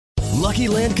Lucky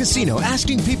Land Casino,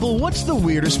 asking people, what's the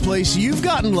weirdest place you've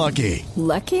gotten lucky?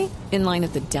 Lucky? In line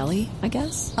at the deli, I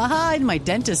guess? Aha, in my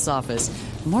dentist's office.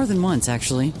 More than once,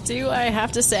 actually. Do I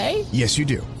have to say? Yes, you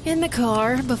do. In the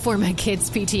car before my kids'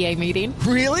 PTA meeting.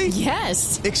 Really?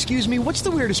 Yes. Excuse me, what's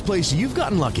the weirdest place you've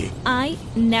gotten lucky? I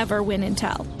never win and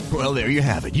tell. Well, there you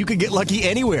have it. You can get lucky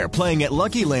anywhere, playing at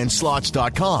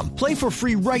LuckyLandSlots.com. Play for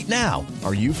free right now.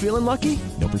 Are you feeling lucky?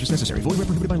 No purchase necessary. Void where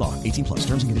prohibited by law. 18+.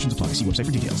 Terms and conditions apply. See website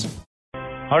for details.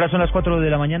 Ahora son las 4 de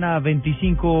la mañana,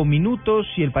 25 minutos,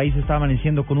 y el país está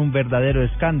amaneciendo con un verdadero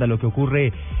escándalo que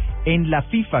ocurre en la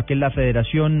FIFA, que es la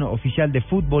Federación Oficial de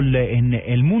Fútbol en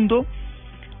el mundo.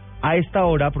 A esta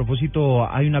hora, a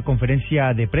propósito, hay una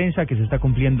conferencia de prensa que se está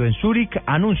cumpliendo en Zúrich,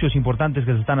 anuncios importantes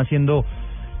que se están haciendo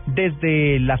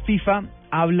desde la FIFA.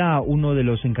 Habla uno de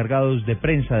los encargados de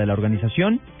prensa de la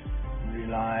organización,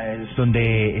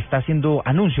 donde está haciendo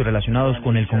anuncios relacionados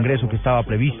con el Congreso que estaba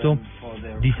previsto.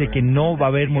 Dice que no va a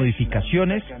haber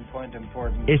modificaciones.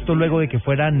 Esto luego de que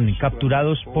fueran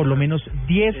capturados por lo menos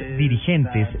 10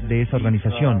 dirigentes de esa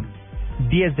organización.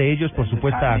 10 de ellos por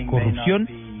supuesta corrupción.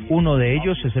 Uno de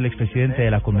ellos es el expresidente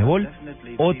de la Conmebol,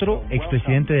 otro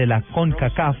expresidente de la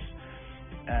CONCACAF.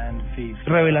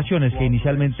 Revelaciones que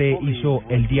inicialmente hizo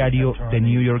el diario The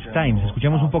New York Times.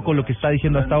 Escuchemos un poco lo que está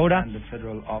diciendo hasta ahora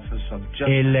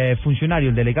el funcionario,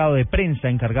 el delegado de prensa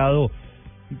encargado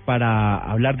para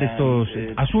hablar de estos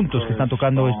asuntos que están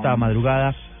tocando esta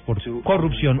madrugada por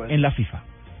corrupción en la FIFA.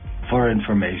 For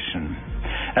information.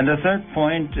 And the third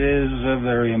point is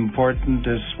very important.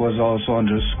 This was also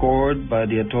underscored by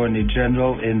the Attorney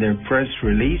General in their press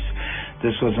release.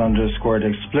 This was underscored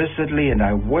explicitly, and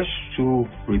I wish to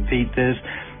repeat this,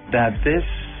 that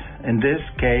in this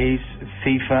case,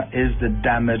 FIFA is the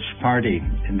damaged party.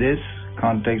 In this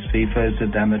context, FIFA is the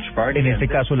damaged party. En este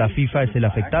caso, la FIFA es el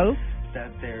afectado.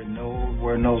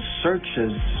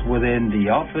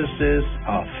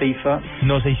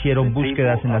 No se hicieron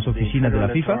búsquedas en las oficinas de la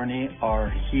FIFA.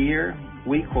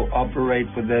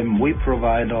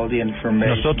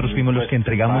 Nosotros fuimos los que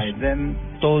entregamos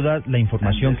toda la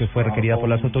información que fue requerida por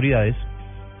las autoridades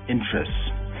y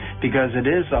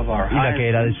la que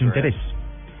era de su interés.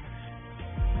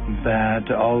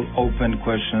 That all open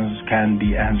questions can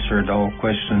be answered, all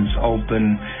questions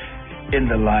open in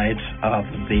the light of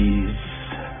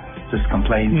this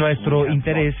complaint. Nuestro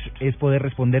interés es poder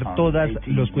responder todos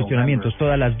los cuestionamientos,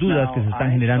 todas las dudas que se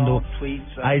están generando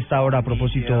a esta hora a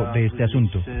propósito de este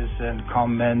asunto.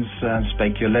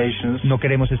 No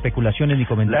queremos especulaciones ni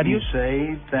comentarios.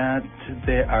 The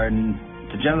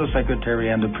General Secretary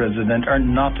and the President are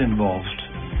not involved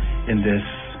in this.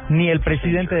 Ni el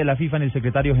presidente de la FIFA ni el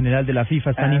secretario general de la FIFA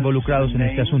están involucrados en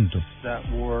este asunto.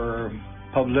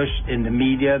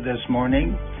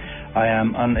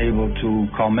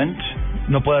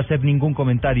 No puedo hacer ningún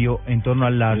comentario en torno a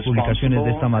las publicaciones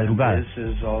de esta madrugada.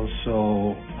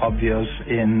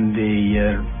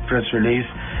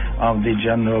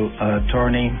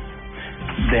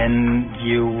 Then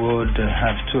you would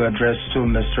have to address to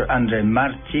Mr. Andre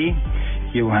Marti.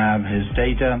 You have his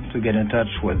data to get in touch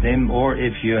with him, or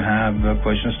if you have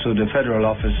questions to the Federal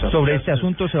Office of Sobre este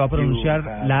asunto se va a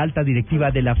pronunciar la alta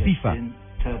directiva de la FIFA.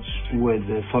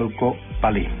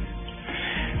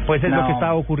 Pues es lo que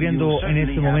está ocurriendo en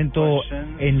este momento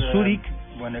en Zúrich.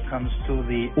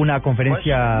 Una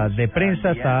conferencia de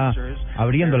prensa está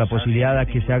abriendo la posibilidad de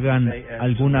que se hagan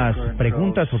algunas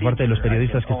preguntas por parte de los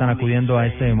periodistas que están acudiendo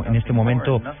en este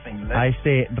momento a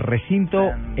este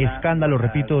recinto. Escándalo,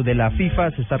 repito, de la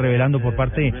FIFA se está revelando por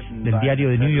parte del diario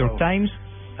The New York Times,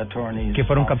 que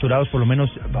fueron capturados por lo menos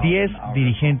 10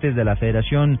 dirigentes de la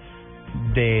Federación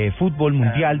de Fútbol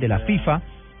Mundial de la FIFA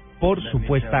por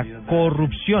supuesta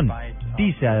corrupción.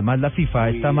 Dice además la FIFA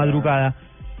esta madrugada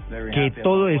que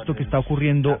todo esto que está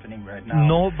ocurriendo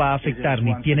no va a afectar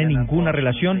ni tiene ninguna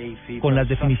relación con las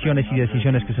definiciones y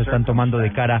decisiones que se están tomando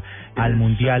de cara al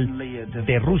Mundial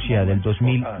de Rusia del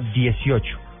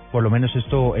 2018. Por lo menos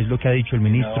esto es lo que ha dicho el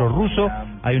ministro ruso.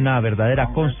 Hay una verdadera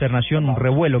consternación, un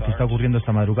revuelo que está ocurriendo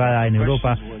esta madrugada en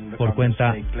Europa por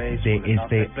cuenta de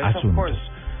este asunto.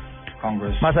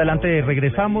 Más adelante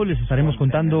regresamos, les estaremos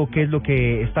contando qué es lo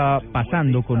que está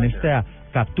pasando con esta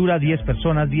captura. 10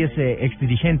 personas, 10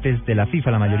 exdirigentes de la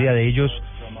FIFA, la mayoría de ellos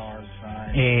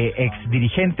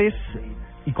exdirigentes,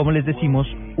 y como les decimos,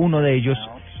 uno de ellos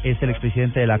es el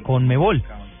expresidente de la Conmebol,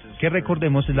 que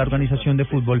recordemos es la organización de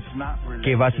fútbol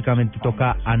que básicamente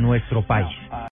toca a nuestro país.